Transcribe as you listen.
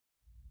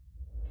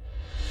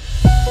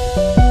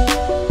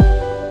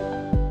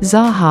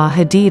Zaha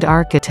Hadid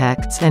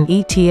Architects and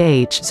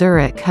ETH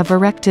Zurich have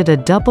erected a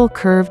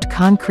double-curved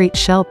concrete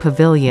shell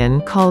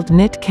pavilion called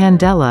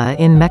KnitCandela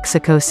in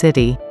Mexico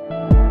City.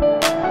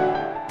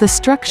 The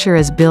structure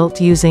is built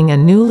using a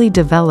newly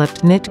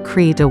developed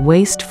KnitCrete, a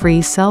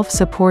waste-free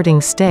self-supporting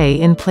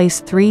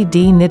stay-in-place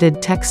 3D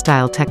knitted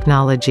textile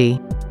technology.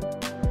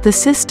 The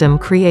system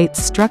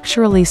creates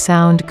structurally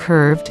sound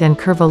curved and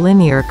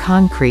curvilinear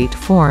concrete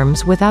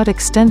forms without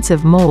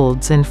extensive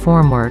molds and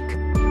formwork.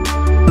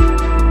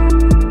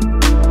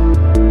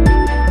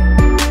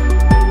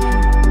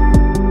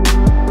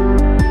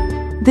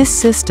 This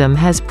system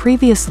has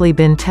previously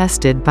been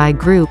tested by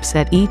groups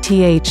at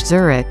ETH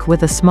Zurich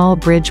with a small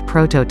bridge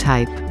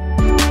prototype.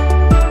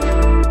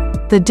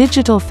 The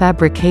digital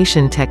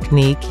fabrication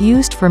technique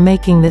used for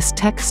making this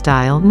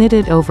textile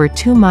knitted over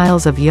 2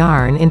 miles of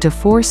yarn into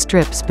 4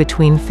 strips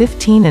between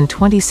 15 and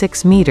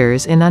 26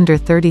 meters in under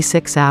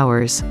 36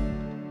 hours.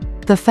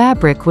 The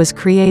fabric was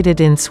created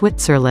in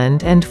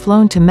Switzerland and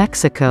flown to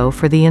Mexico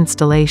for the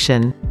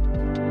installation.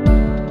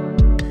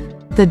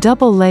 The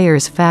double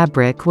layers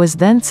fabric was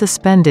then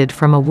suspended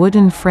from a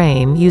wooden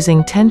frame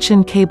using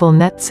tension cable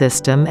net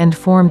system and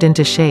formed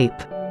into shape.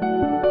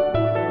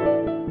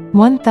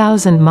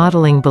 1,000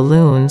 modeling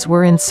balloons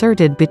were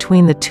inserted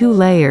between the 2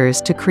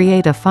 layers to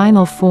create a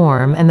final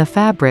form, and the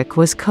fabric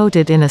was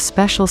coated in a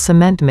special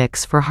cement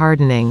mix for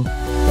hardening.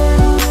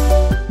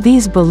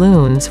 These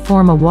balloons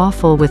form a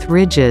waffle with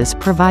ridges,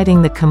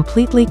 providing the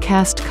completely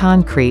cast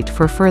concrete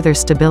for further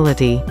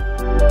stability.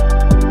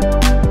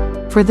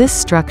 For this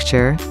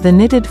structure, the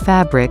knitted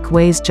fabric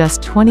weighs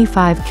just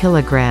 25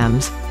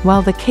 kilograms,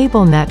 while the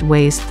cable net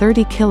weighs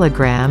 30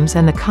 kilograms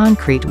and the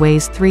concrete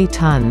weighs 3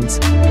 tons.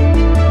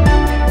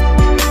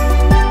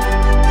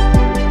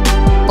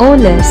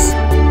 Olous